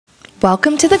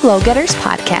Welcome to the Glow Getters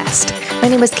podcast. My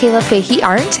name is Kayla Fahey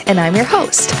Arndt, and I'm your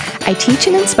host. I teach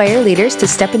and inspire leaders to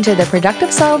step into their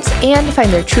productive selves and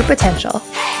find their true potential.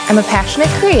 I'm a passionate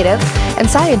creative and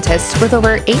scientist with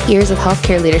over 8 years of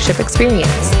healthcare leadership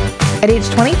experience. At age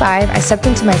 25, I stepped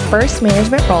into my first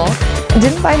management role and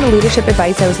didn't find the leadership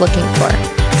advice I was looking for.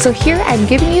 So here I'm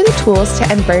giving you the tools to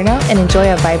end burnout and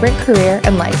enjoy a vibrant career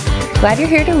and life. Glad you're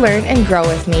here to learn and grow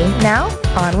with me. Now,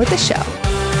 on with the show.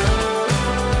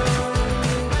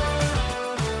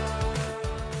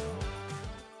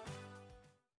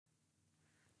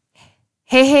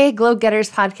 Hey, Glow Getters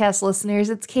podcast listeners.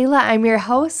 It's Kayla. I'm your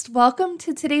host. Welcome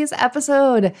to today's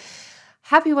episode.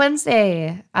 Happy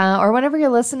Wednesday, or whenever you're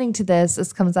listening to this.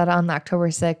 This comes out on October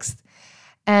 6th.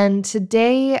 And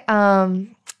today,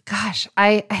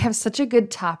 I have such a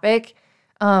good topic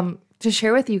to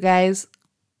share with you guys.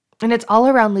 And it's all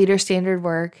around leader-standard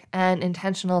work and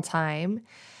intentional time.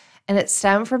 And it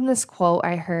stemmed from this quote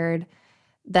I heard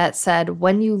that said,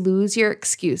 when you lose your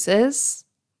excuses,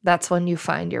 that's when you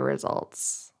find your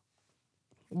results.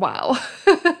 Wow.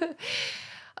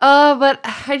 But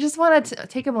I just want to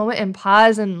take a moment and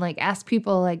pause and ask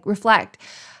people, reflect.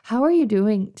 How are you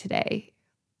doing today?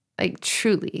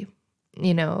 Truly,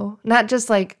 not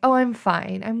just oh, I'm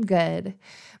fine, I'm good.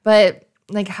 But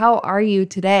how are you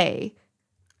today?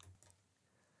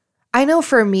 I know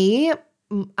for me,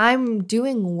 I'm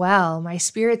doing well. My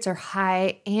spirits are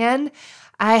high and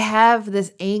I have this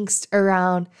angst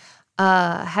around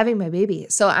having my baby.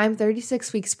 So I'm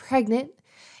 36 weeks pregnant.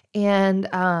 And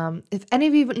if any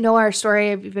of you know our story,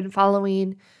 if you've been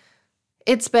following,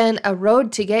 it's been a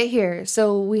road to get here.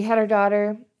 So we had our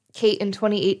daughter, Kate, in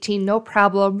 2018, no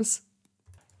problems.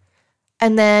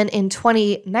 And then in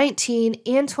 2019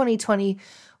 and 2020,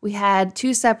 we had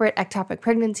 2 separate ectopic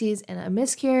pregnancies and a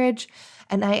miscarriage.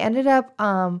 And I ended up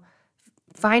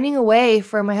finding a way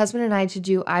for my husband and I to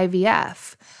do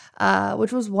IVF.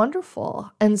 Which was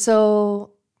wonderful. And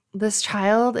so this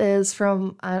child is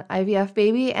from an IVF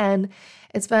baby, and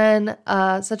it's been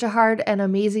such a hard and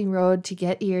amazing road to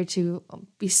get here to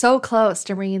be so close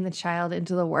to bringing the child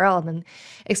into the world and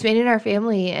expanding our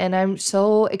family. And I'm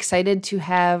so excited to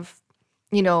have,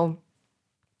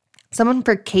 someone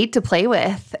for Kate to play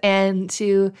with and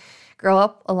to grow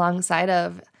up alongside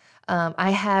of. I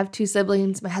have 2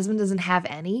 siblings. My husband doesn't have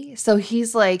any. So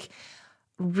he's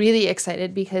really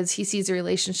excited because he sees a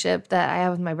relationship that I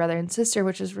have with my brother and sister,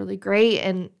 which is really great.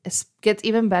 And it gets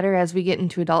even better as we get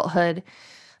into adulthood.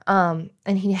 And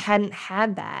he hadn't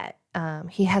had that.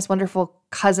 He has wonderful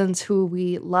cousins who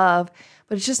we love,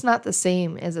 but it's just not the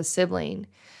same as a sibling.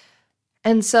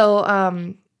 And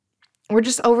so we're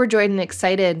just overjoyed and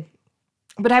excited.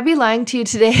 But I'd be lying to you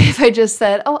today if I just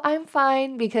said, oh, I'm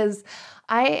fine, because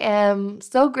I am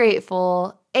so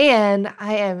grateful and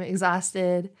I am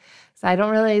exhausted. I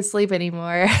don't really sleep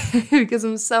anymore because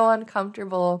I'm so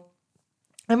uncomfortable.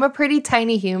 I'm a pretty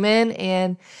tiny human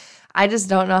and I just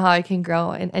don't know how I can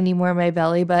grow any more in my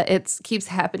belly, but it keeps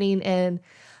happening. And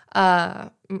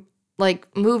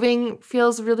moving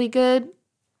feels really good,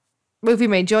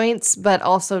 moving my joints, but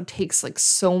also takes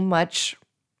so much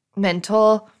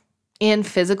mental and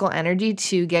physical energy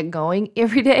to get going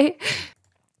every day.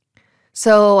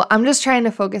 So I'm just trying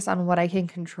to focus on what I can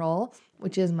control,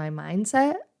 which is my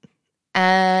mindset.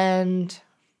 And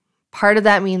part of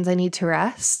that means I need to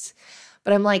rest,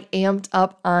 but I'm amped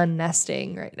up on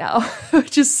nesting right now,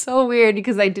 which is so weird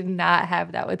because I did not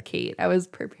have that with Kate. I was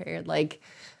prepared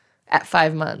at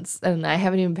 5 months and I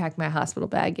haven't even packed my hospital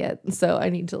bag yet. So I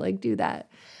need to do that.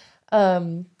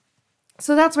 So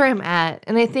that's where I'm at.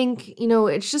 And I think,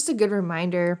 it's just a good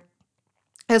reminder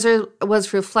as I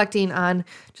was reflecting on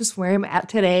just where I'm at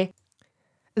today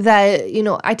that,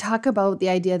 I talk about the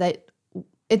idea that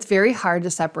it's very hard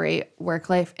to separate work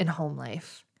life and home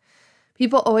life.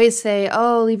 People always say,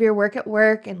 oh, leave your work at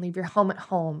work and leave your home at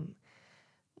home.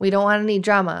 We don't want any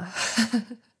drama.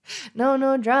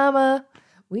 No drama.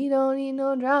 We don't need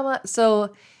no drama.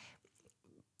 So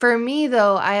for me,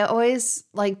 though, I always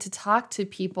like to talk to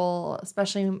people,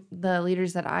 especially the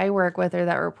leaders that I work with or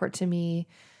that report to me,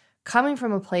 coming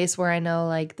from a place where I know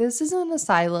this isn't a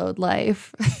siloed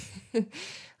life.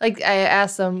 I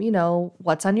asked them,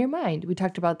 what's on your mind? We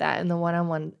talked about that in the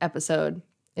one-on-one episode.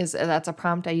 That's a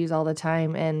prompt I use all the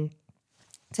time. And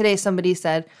today somebody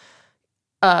said,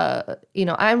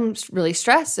 I'm really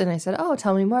stressed. And I said, oh,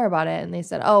 tell me more about it. And they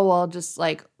said, oh, well, just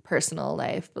personal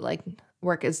life, but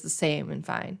work is the same and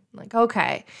fine. I'm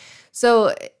okay.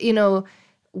 So,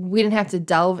 we didn't have to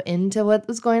delve into what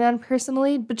was going on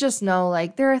personally, but just know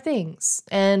there are things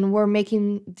and we're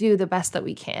making do the best that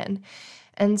we can.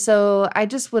 And so I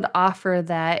just would offer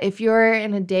that if you're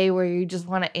in a day where you just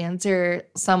want to answer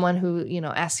someone who,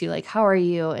 asks you like, how are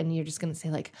you? And you're just going to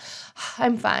say like,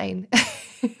 I'm fine.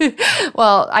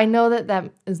 Well, I know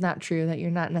that is not true, that you're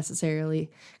not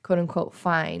necessarily quote unquote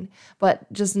fine,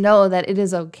 but just know that it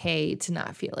is okay to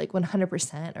not feel like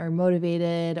 100% or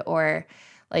motivated or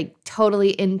like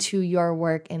totally into your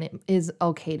work. And it is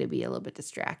okay to be a little bit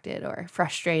distracted or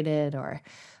frustrated or,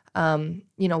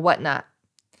 whatnot.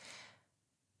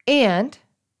 And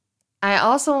I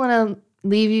also want to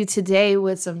leave you today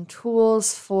with some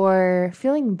tools for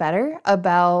feeling better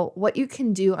about what you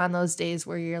can do on those days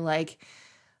where you're like,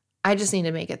 I just need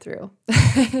to make it through.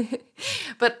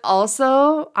 But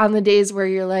also on the days where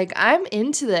you're like, I'm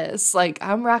into this, like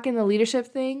I'm rocking the leadership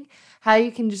thing, how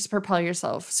you can just propel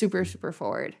yourself super, super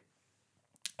forward.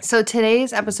 So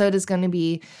today's episode is going to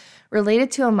be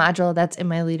related to a module that's in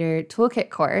my Leader Toolkit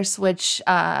course, which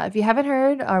if you haven't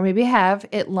heard, or maybe have,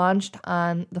 it launched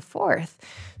on the 4th.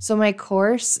 So my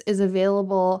course is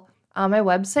available on my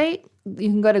website. You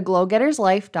can go to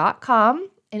glowgetterslife.com,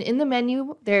 and in the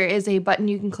menu, there is a button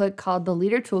you can click called the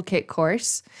Leader Toolkit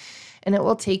course, and it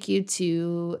will take you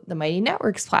to the Mighty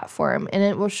Networks platform, and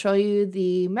it will show you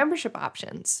the membership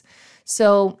options.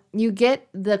 So you get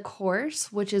the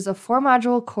course, which is a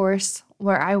 4-module course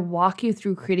where I walk you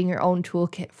through creating your own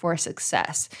toolkit for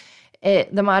success. The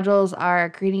modules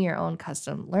are creating your own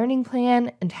custom learning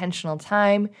plan, intentional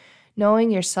time,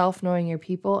 knowing yourself, knowing your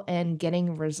people, and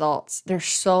getting results. There's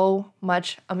so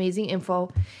much amazing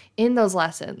info in those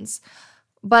lessons.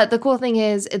 But the cool thing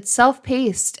is it's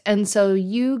self-paced, and so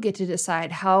you get to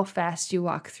decide how fast you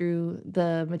walk through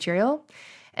the material.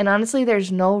 And honestly,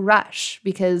 there's no rush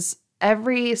because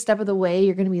every step of the way,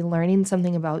 you're going to be learning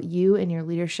something about you and your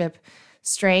leadership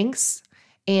strengths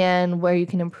and where you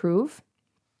can improve.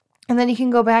 And then you can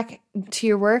go back to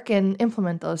your work and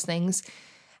implement those things.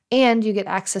 And you get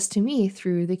access to me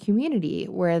through the community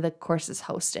where the course is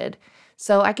hosted.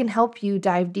 So I can help you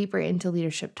dive deeper into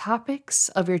leadership topics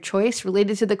of your choice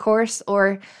related to the course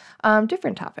or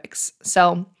different topics.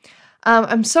 So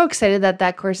I'm so excited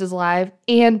that course is live.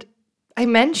 And I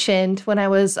mentioned when I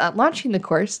was launching the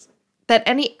course that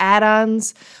any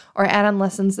add-ons or add-on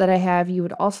lessons that I have, you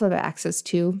would also have access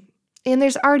to. And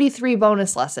there's already 3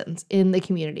 bonus lessons in the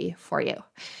community for you.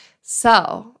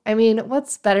 So, I mean,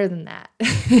 what's better than that?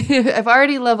 I've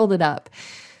already leveled it up.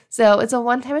 So it's a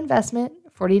one-time investment,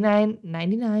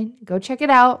 $49.99. Go check it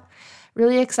out.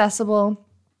 Really accessible,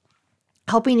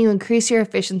 helping you increase your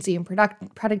efficiency and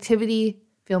productivity,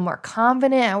 feel more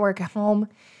confident at work, at home,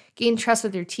 gain trust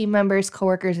with your team members,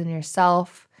 coworkers, and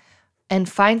yourself, and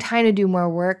find time to do more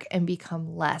work and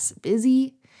become less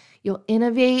busy. You'll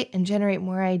innovate and generate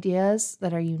more ideas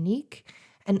that are unique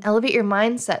and elevate your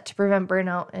mindset to prevent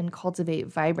burnout and cultivate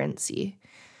vibrancy.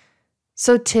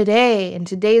 So today, in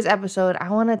today's episode, I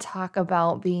want to talk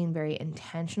about being very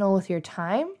intentional with your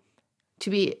time, to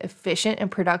be efficient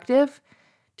and productive,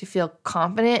 to feel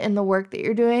confident in the work that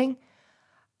you're doing,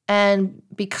 and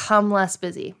become less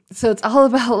busy. So it's all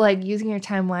about like using your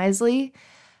time wisely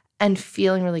and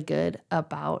feeling really good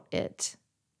about it.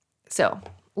 So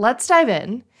let's dive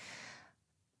in.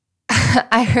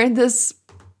 I heard this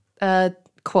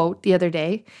quote the other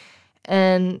day,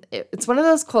 and it's one of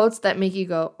those quotes that make you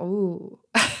go, ooh.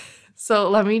 So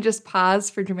let me just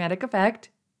pause for dramatic effect,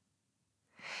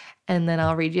 and then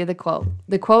I'll read you the quote.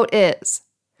 The quote is,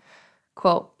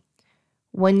 quote,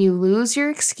 "When you lose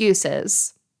your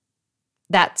excuses,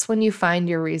 that's when you find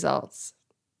your results."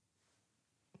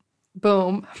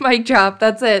 Boom, mic drop.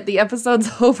 That's it. The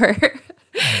episode's over.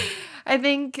 I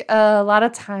think a lot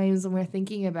of times when we're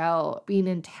thinking about being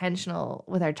intentional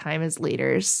with our time as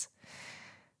leaders,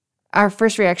 our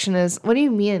first reaction is, what do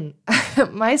you mean?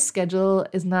 My schedule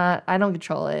is not, I don't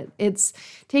control it. It's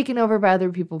taken over by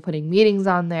other people putting meetings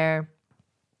on there.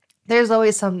 There's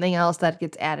always something else that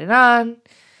gets added on.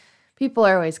 People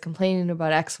are always complaining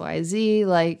about XYZ.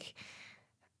 Like,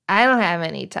 I don't have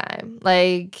any time.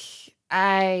 Like,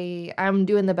 I'm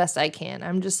doing the best I can.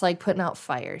 I'm just like putting out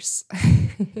fires.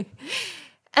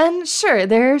 And sure,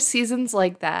 there are seasons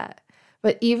like that.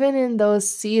 But even in those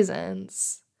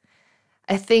seasons,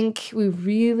 I think we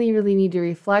really, really need to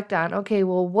reflect on, okay,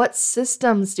 well, what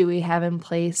systems do we have in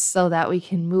place so that we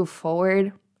can move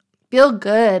forward, feel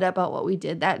good about what we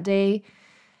did that day,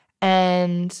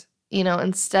 and,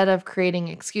 instead of creating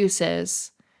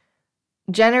excuses,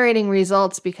 generating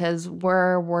results because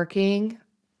we're working,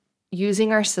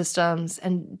 using our systems,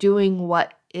 and doing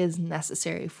what is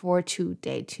necessary for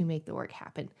today to make the work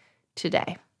happen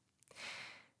today.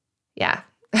 Yeah.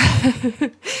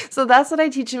 So that's what I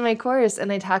teach in my course,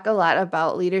 and I talk a lot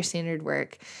about leader standard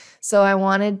work. So I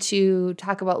wanted to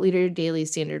talk about leader daily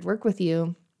standard work with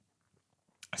you.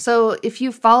 So if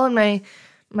you follow my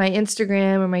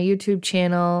Instagram or my YouTube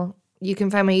channel, you can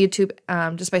find my YouTube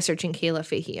just by searching Kayla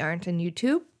Fahey Arndt on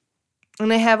YouTube.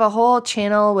 And I have a whole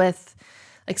channel with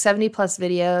like 70 plus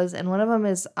videos, and one of them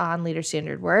is on leader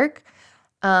standard work.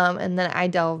 And then I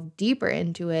delve deeper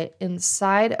into it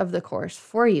inside of the course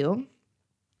for you.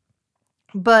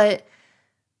 But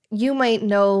you might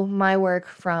know my work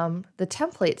from the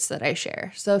templates that I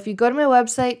share. So if you go to my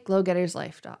website,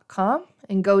 glowgetterslife.com,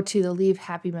 and go to the Leave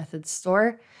Happy Methods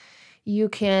store, you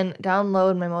can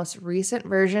download my most recent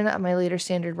version of my Leader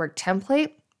Standard Work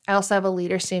template. I also have a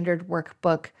Leader Standard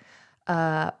Workbook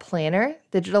planner,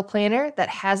 digital planner that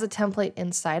has a template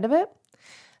inside of it.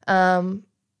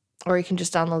 Or you can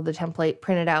just download the template,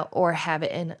 print it out, or have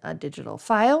it in a digital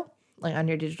file, like on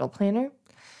your digital planner.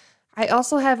 I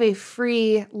also have a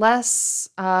free, less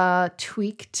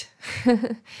tweaked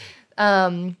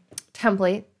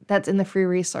template that's in the free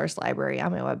resource library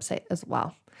on my website as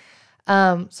well.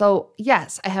 So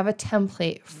yes, I have a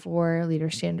template for leader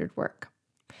standard work.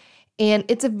 And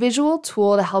it's a visual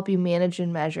tool to help you manage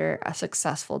and measure a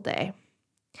successful day.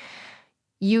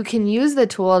 You can use the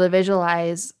tool to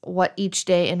visualize what each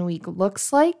day and week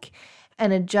looks like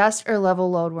and adjust or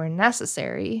level load where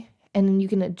necessary. And then you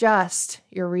can adjust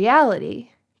your reality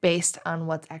based on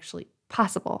what's actually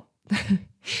possible.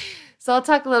 So I'll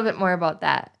talk a little bit more about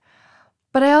that.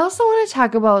 But I also want to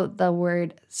talk about the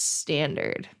word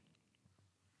standard.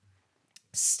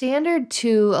 Standard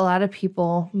to a lot of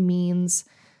people means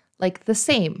like the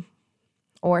same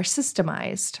or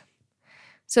systemized.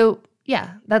 So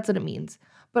yeah, that's what it means.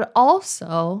 But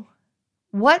also,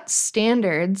 what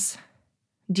standards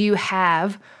do you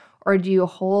have or do you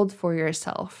hold for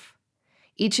yourself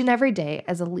each and every day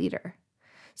as a leader?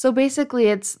 So basically,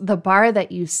 it's the bar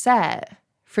that you set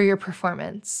for your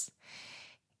performance.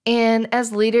 And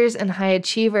as leaders and high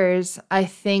achievers, I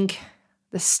think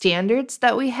the standards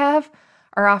that we have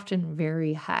are often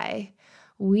very high.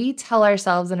 We tell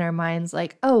ourselves in our minds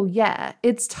like, oh yeah,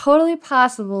 it's totally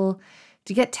possible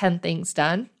to get 10 things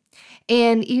done.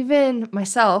 And even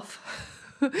myself,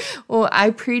 well, I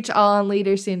preach all on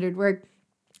leader standard work.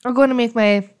 I'm going to make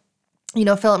my,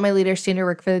 fill out my leader standard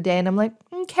work for the day. And I'm like,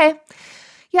 okay,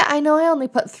 yeah, I know I only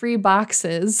put 3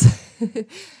 boxes.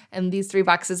 And these 3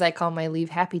 boxes I call my leave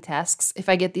happy tasks. If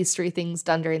I get these 3 things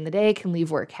done during the day, I can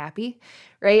leave work happy,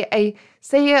 right? I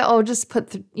say, just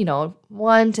put,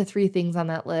 1 to 3 things on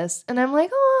that list. And I'm like,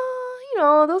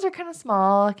 those are kind of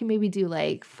small. I can maybe do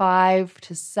like 5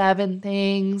 to 7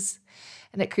 things.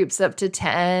 And it creeps up to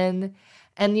 10.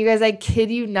 And you guys, I kid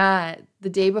you not, the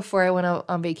day before I went out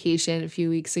on vacation a few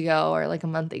weeks ago or like a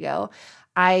month ago,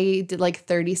 I did like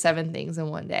 37 things in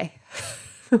one day,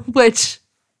 which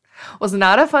was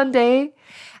not a fun day.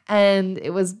 And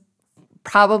it was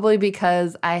probably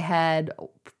because I had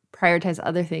prioritized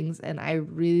other things and I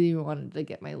really wanted to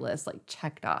get my list like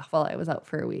checked off while I was out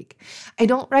for a week. I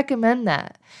don't recommend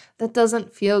that. That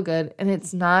doesn't feel good. And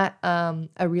it's not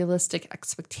a realistic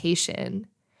expectation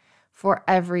for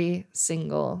every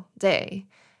single day.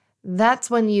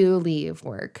 That's when you leave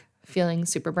work feeling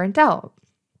super burnt out.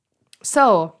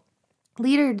 So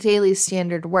leader daily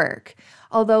standard work,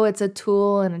 although it's a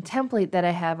tool and a template that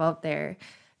I have out there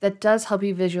that does help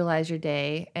you visualize your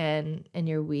day and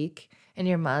your week and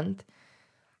your month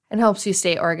and helps you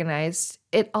stay organized,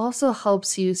 it also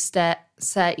helps you set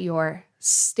your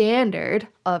standard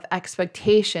of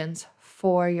expectations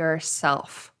for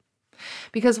yourself.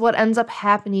 Because what ends up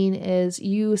happening is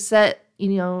you set,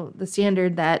 the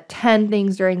standard that 10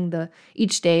 things during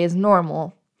each day is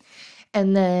normal.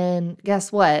 And then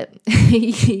guess what?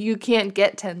 You can't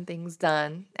get 10 things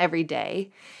done every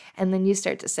day. And then you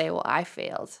start to say, well, I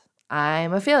failed.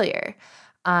 I'm a failure.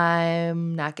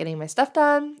 I'm not getting my stuff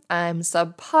done. I'm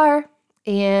subpar.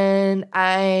 And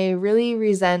I really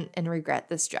resent and regret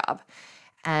this job.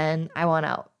 And I want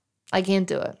out. I can't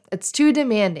do it. It's too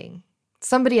demanding.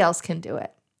 Somebody else can do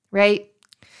it, right?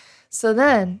 So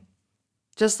then,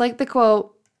 just like the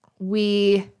quote,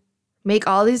 we make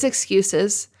all these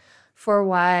excuses for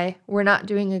why we're not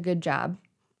doing a good job.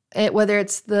 Whether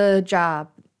it's the job,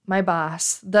 my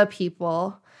boss, the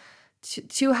people,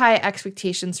 too high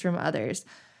expectations from others.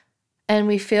 And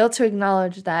we fail to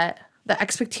acknowledge that the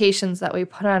expectations that we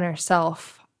put on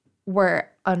ourselves were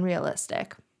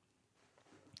unrealistic.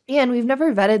 And we've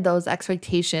never vetted those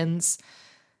expectations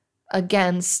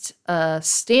against a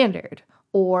standard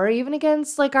or even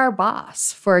against like our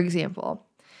boss, for example.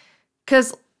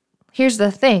 Because here's the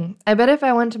thing. I bet if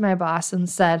I went to my boss and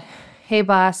said, hey,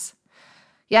 boss,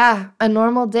 Yeah, a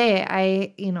normal day,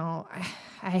 I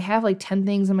have like 10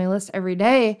 things on my list every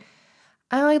day.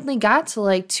 I only got to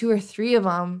like 2 or 3 of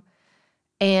them.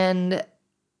 And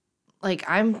like,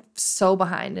 I'm so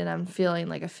behind and I'm feeling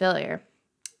like a failure.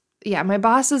 Yeah, my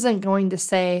boss isn't going to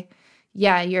say,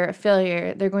 yeah, you're a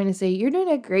failure. They're going to say, you're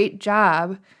doing a great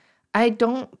job. I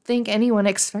don't think anyone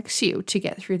expects you to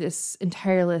get through this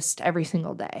entire list every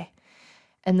single day.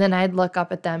 And then I'd look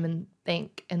up at them and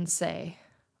think and say,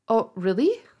 oh,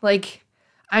 really? Like,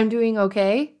 I'm doing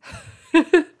okay?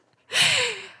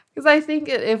 Because I think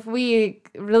if we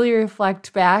really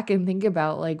reflect back and think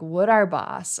about, like, would our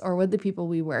boss or would the people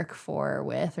we work for,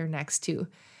 with, or next to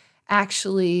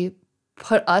actually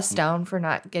put us down for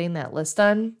not getting that list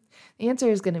done? The answer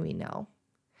is going to be no.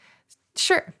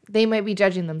 Sure, they might be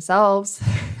judging themselves,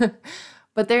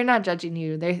 but they're not judging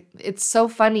you. It's so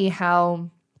funny how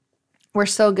we're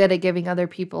so good at giving other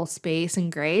people space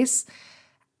and grace,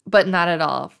 but not at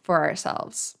all for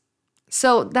ourselves.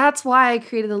 So that's why I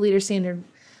created the Leader Standard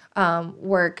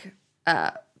workbook,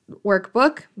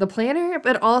 the planner,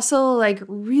 but also like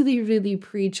really, really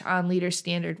preach on Leader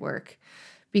Standard work,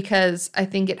 because I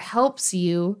think it helps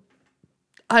you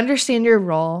understand your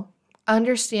role,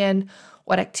 understand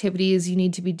what activities you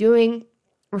need to be doing,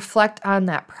 reflect on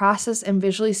that process and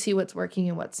visually see what's working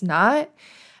and what's not.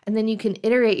 And then you can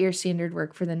iterate your standard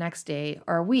work for the next day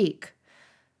or week.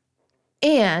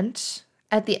 And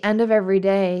at the end of every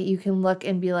day, you can look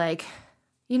and be like,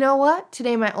 you know what?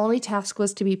 Today, my only task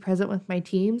was to be present with my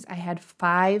teams. I had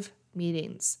 5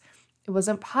 meetings. It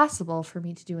wasn't possible for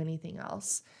me to do anything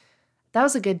else. That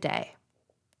was a good day.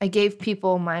 I gave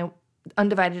people my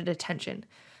undivided attention.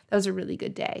 That was a really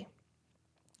good day.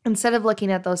 Instead of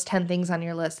looking at those 10 things on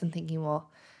your list and thinking,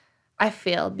 well, I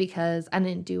failed because I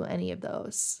didn't do any of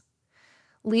those.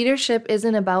 Leadership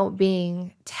isn't about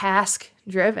being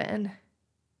task-driven.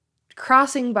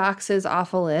 Crossing boxes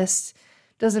off a list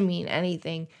doesn't mean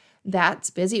anything. That's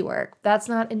busy work. That's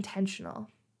not intentional.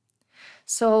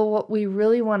 So what we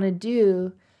really want to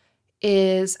do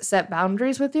is set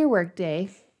boundaries with your workday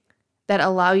that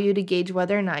allow you to gauge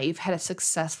whether or not you've had a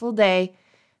successful day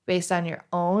based on your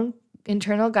own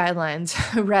internal guidelines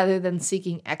rather than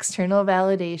seeking external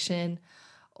validation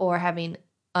or having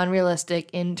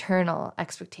unrealistic internal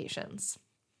expectations.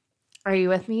 Are you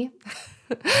with me?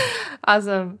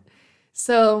 Awesome.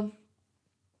 So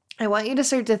I want you to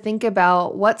start to think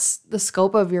about what's the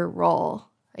scope of your role.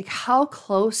 Like, how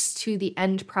close to the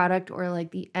end product or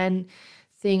like the end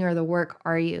thing or the work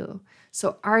are you?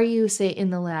 So are you, say,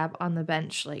 in the lab on the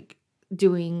bench, like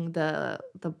doing the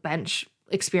bench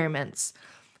experiments?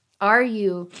 Are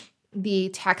you the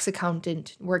tax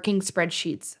accountant working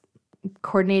spreadsheets,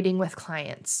 coordinating with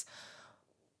clients?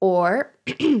 Or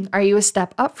are you a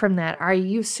step up from that? Are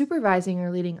you supervising or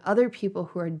leading other people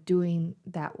who are doing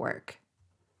that work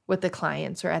with the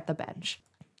clients or at the bench?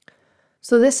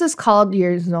 So this is called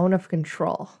your zone of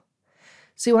control.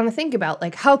 So you want to think about,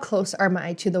 like, how close am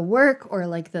I to the work or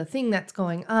like the thing that's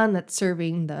going on that's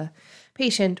serving the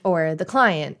patient or the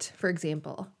client, for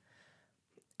example.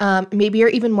 Maybe you're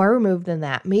even more removed than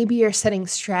that. Maybe you're setting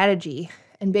strategy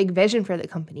and big vision for the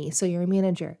company. So you're a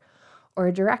manager or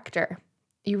a director.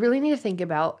 You really need to think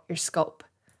about your scope.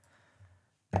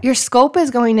 Your scope is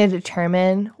going to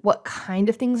determine what kind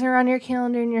of things are on your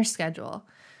calendar and your schedule.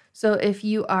 So if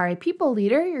you are a people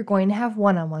leader, you're going to have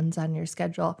one-on-ones on your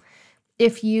schedule.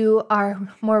 If you are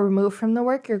more removed from the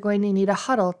work, you're going to need a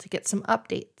huddle to get some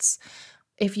updates.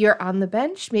 If you're on the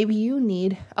bench, maybe you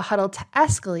need a huddle to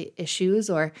escalate issues,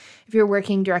 or if you're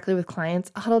working directly with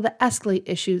clients, a huddle to escalate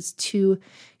issues to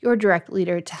your direct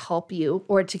leader to help you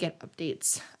or to get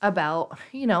updates about,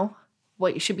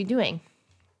 what you should be doing.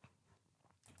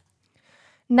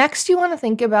 Next, you want to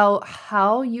think about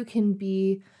how you can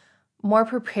be more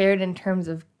prepared in terms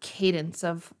of cadence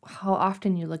of how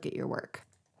often you look at your work.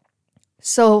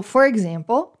 So, for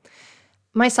example,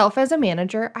 myself as a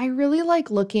manager, I really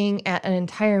like looking at an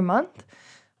entire month,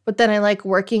 but then I like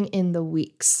working in the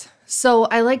weeks. So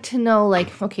I like to know,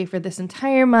 like, okay, for this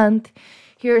entire month,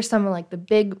 here are some of like the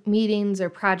big meetings or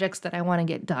projects that I want to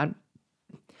get done.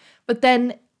 But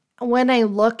then when I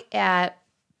look at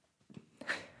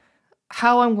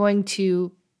how I'm going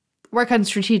to work on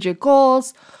strategic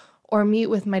goals or meet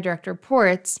with my direct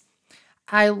reports,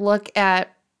 I look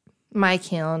at my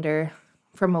calendar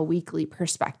from a weekly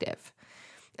perspective.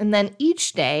 And then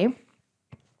each day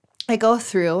I go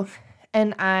through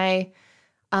and I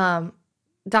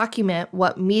document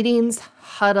what meetings,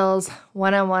 huddles,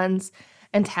 one-on-ones,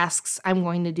 and tasks I'm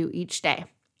going to do each day.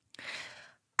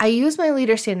 I use my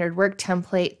Leader Standard work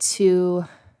template to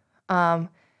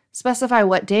specify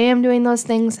what day I'm doing those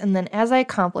things, and then as I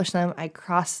accomplish them, I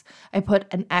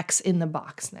put an X in the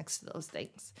box next to those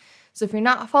things. So if you're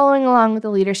not following along with the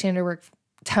Leader Standard Work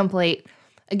template,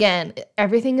 again,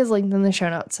 everything is linked in the show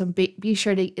notes, so be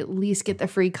sure to at least get the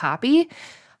free copy.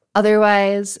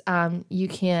 Otherwise, you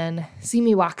can see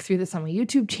me walk through this on my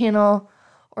YouTube channel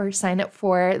or sign up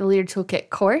for the Leader Toolkit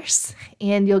course,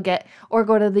 and or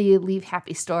go to the Leave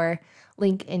Happy store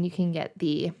link and you can get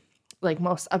the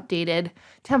most updated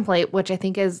template, which I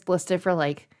think is listed for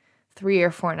 $3 or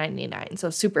 $4.99. So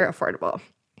super affordable.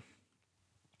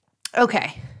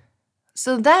 Okay.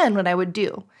 So then what I would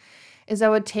do is I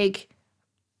would take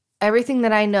everything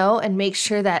that I know and make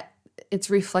sure that it's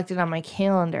reflected on my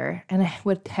calendar, and I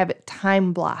would have it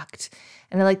time blocked.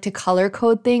 And I like to color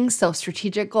code things. So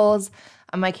strategic goals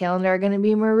on my calendar are going to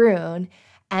be maroon,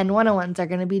 and one-on-ones are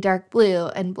going to be dark blue,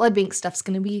 and blood bank stuff's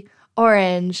going to be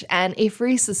orange, and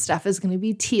apheresis stuff is going to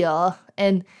be teal,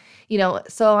 and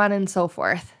so on and so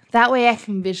forth. That way I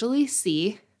can visually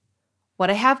see what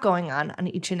I have going on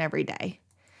each and every day.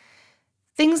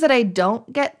 Things that I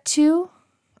don't get to,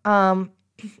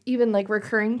 even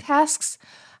recurring tasks,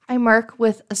 I mark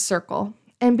with a circle.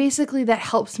 And basically that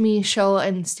helps me show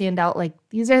and stand out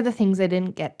these are the things I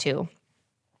didn't get to.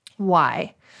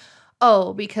 Why?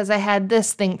 Oh, because I had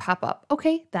this thing pop up.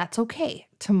 Okay, that's okay.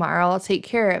 Tomorrow I'll take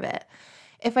care of it.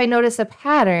 If I notice a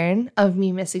pattern of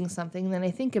me missing something, then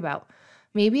I think about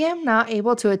maybe I'm not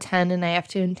able to attend and I have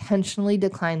to intentionally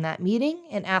decline that meeting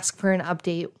and ask for an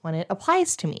update when it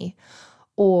applies to me.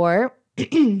 Or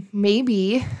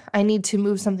maybe I need to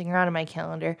move something around in my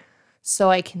calendar so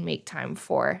I can make time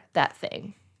for that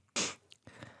thing.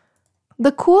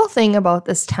 The cool thing about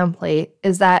this template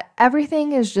is that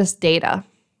everything is just data.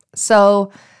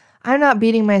 So I'm not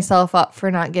beating myself up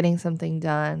for not getting something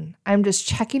done. I'm just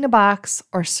checking a box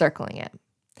or circling it.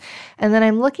 And then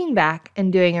I'm looking back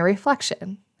and doing a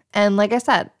reflection. And like I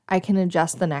said, I can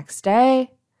adjust the next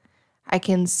day. I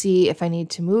can see if I need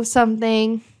to move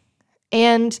something.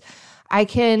 And I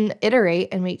can iterate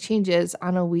and make changes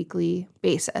on a weekly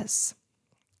basis.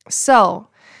 So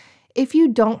if you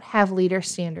don't have Leader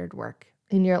Standard Work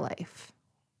in your life,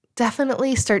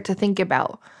 definitely start to think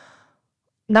about,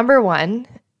 number one,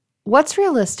 what's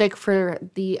realistic for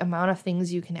the amount of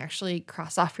things you can actually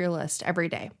cross off your list every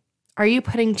day? Are you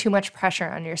putting too much pressure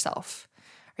on yourself?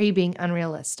 Are you being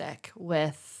unrealistic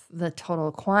with the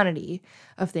total quantity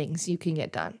of things you can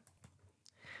get done?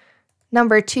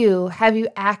 Number two, have you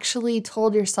actually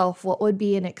told yourself what would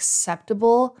be an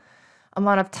acceptable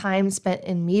amount of time spent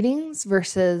in meetings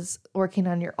versus working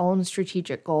on your own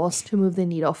strategic goals to move the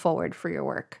needle forward for your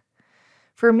work?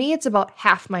 For me, it's about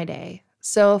half my day.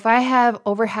 So if I have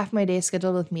over half my day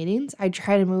scheduled with meetings, I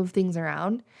try to move things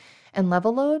around and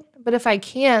level load. But if I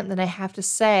can't, then I have to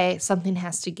say something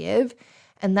has to give,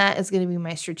 and that is going to be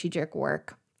my strategic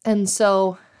work. And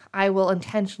so I will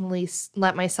intentionally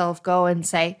let myself go and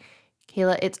say,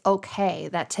 Kayla, it's okay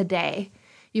that today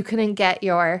you couldn't get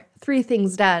your 3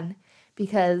 things done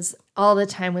because all the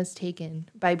time was taken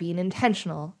by being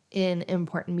intentional in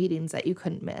important meetings that you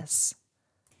couldn't miss.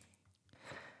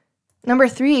 Number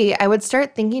 3, I would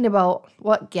start thinking about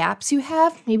what gaps you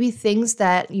have, maybe things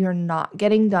that you're not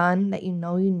getting done that you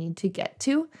know you need to get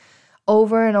to.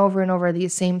 Over and over and over,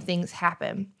 these same things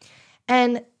happen.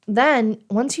 And then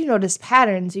once you notice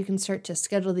patterns, you can start to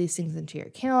schedule these things into your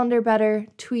calendar better,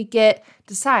 tweak it,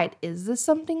 decide, is this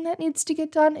something that needs to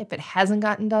get done if it hasn't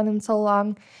gotten done in so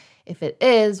long? If it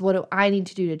is, what do I need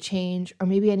to do to change? Or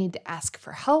maybe I need to ask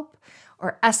for help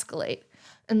or escalate.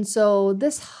 And so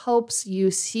this helps you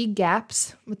see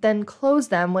gaps, but then close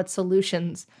them with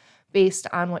solutions based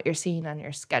on what you're seeing on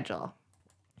your schedule.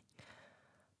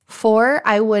 4,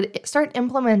 I would start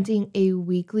implementing a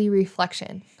weekly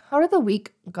reflection. How did the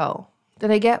week go?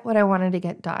 Did I get what I wanted to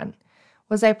get done?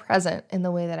 Was I present in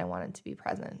the way that I wanted to be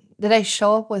present? Did I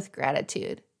show up with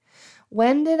gratitude?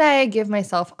 When did I give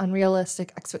myself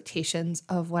unrealistic expectations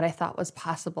of what I thought was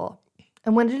possible?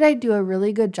 And when did I do a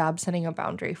really good job setting a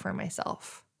boundary for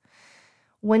myself?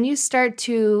 When you start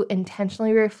to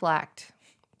intentionally reflect,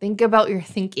 think about your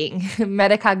thinking,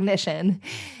 metacognition,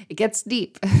 it gets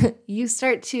deep. You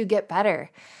start to get better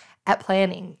at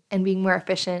planning and being more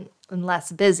efficient and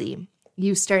less busy.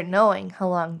 You start knowing how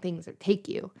long things take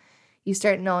you. You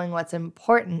start knowing what's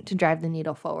important to drive the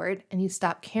needle forward, and you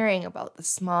stop caring about the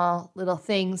small little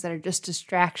things that are just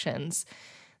distractions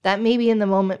that maybe in the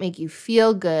moment make you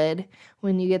feel good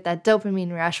when you get that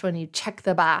dopamine rush when you check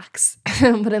the box,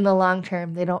 but in the long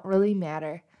term, they don't really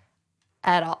matter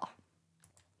at all.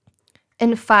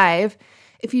 And 5,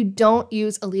 if you don't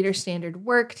use a Leader Standard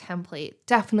Work template,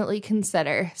 definitely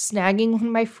consider snagging one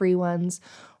of my free ones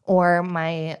or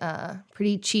my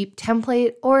pretty cheap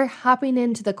template, or hopping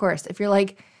into the course. If you're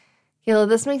like, Kayla,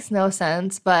 this makes no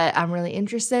sense, but I'm really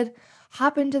interested,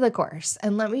 hop into the course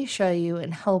and let me show you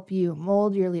and help you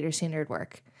mold your leader-centered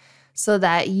work so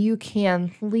that you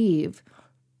can leave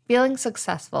feeling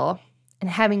successful and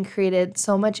having created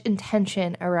so much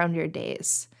intention around your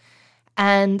days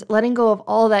and letting go of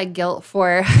all that guilt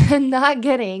for not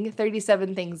getting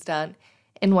 37 things done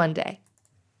in one day.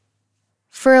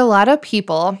 For a lot of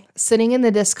people, sitting in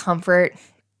the discomfort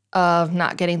of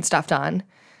not getting stuff done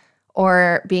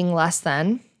or being less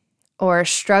than or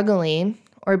struggling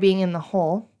or being in the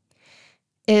hole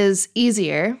is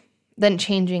easier than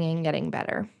changing and getting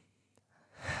better.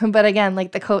 But again,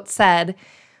 like the quote said,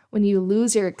 when you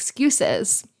lose your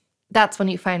excuses, that's when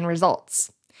you find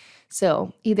results.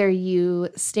 So either you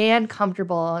stand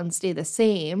comfortable and stay the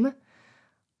same,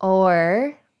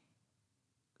 or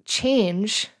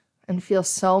change and feel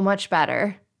so much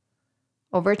better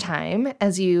over time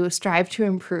as you strive to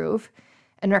improve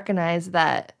and recognize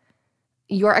that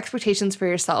your expectations for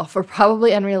yourself were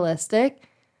probably unrealistic,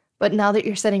 but now that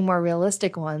you're setting more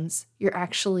realistic ones, you're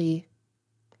actually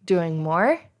doing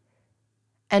more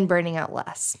and burning out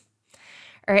less.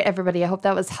 All right, everybody, I hope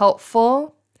that was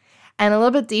helpful and a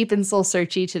little bit deep and soul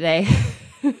searchy today.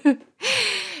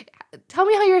 Tell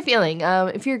me how you're feeling.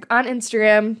 If you're on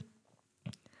Instagram,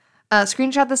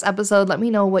 screenshot this episode. Let me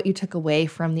know what you took away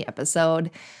from the episode.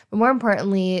 But more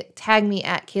importantly, tag me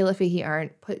at Kayla Fahey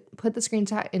Art. Put the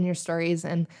screenshot in your stories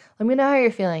and let me know how you're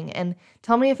feeling. And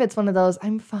tell me if it's one of those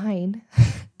I'm fine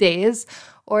days,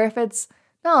 or if it's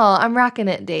no, I'm rocking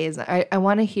it days. I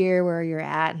want to hear where you're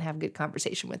at and have a good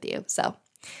conversation with you. So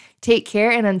take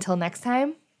care, and until next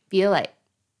time, be a light.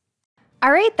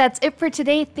 All right, that's it for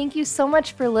today. Thank you so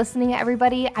much for listening,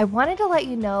 everybody. I wanted to let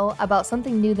you know about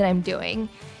something new that I'm doing.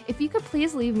 If you could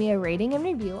please leave me a rating and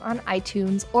review on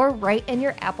iTunes or write in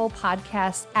your Apple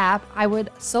Podcast app, I would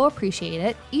so appreciate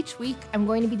it. Each week, I'm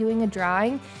going to be doing a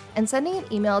drawing and sending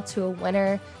an email to a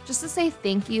winner just to say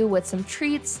thank you with some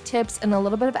treats, tips, and a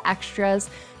little bit of extras,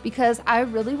 because I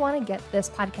really want to get this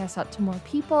podcast out to more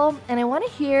people, and I want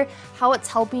to hear how it's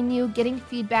helping you, getting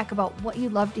feedback about what you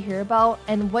love to hear about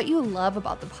and what you love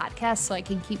about the podcast so I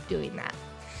can keep doing that.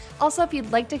 Also, if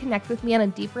you'd like to connect with me on a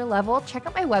deeper level, check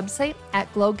out my website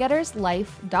at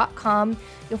glowgetterslife.com.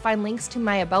 You'll find links to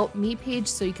my About Me page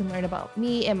so you can learn about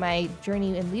me and my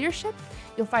journey in leadership.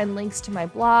 You'll find links to my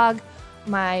blog,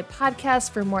 my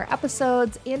podcast for more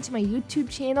episodes, and to my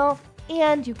YouTube channel.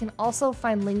 And you can also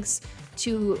find links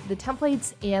to the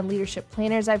templates and leadership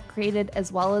planners I've created,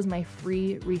 as well as my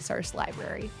free resource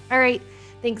library. All right,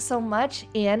 thanks so much.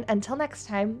 And until next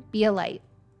time, be a light.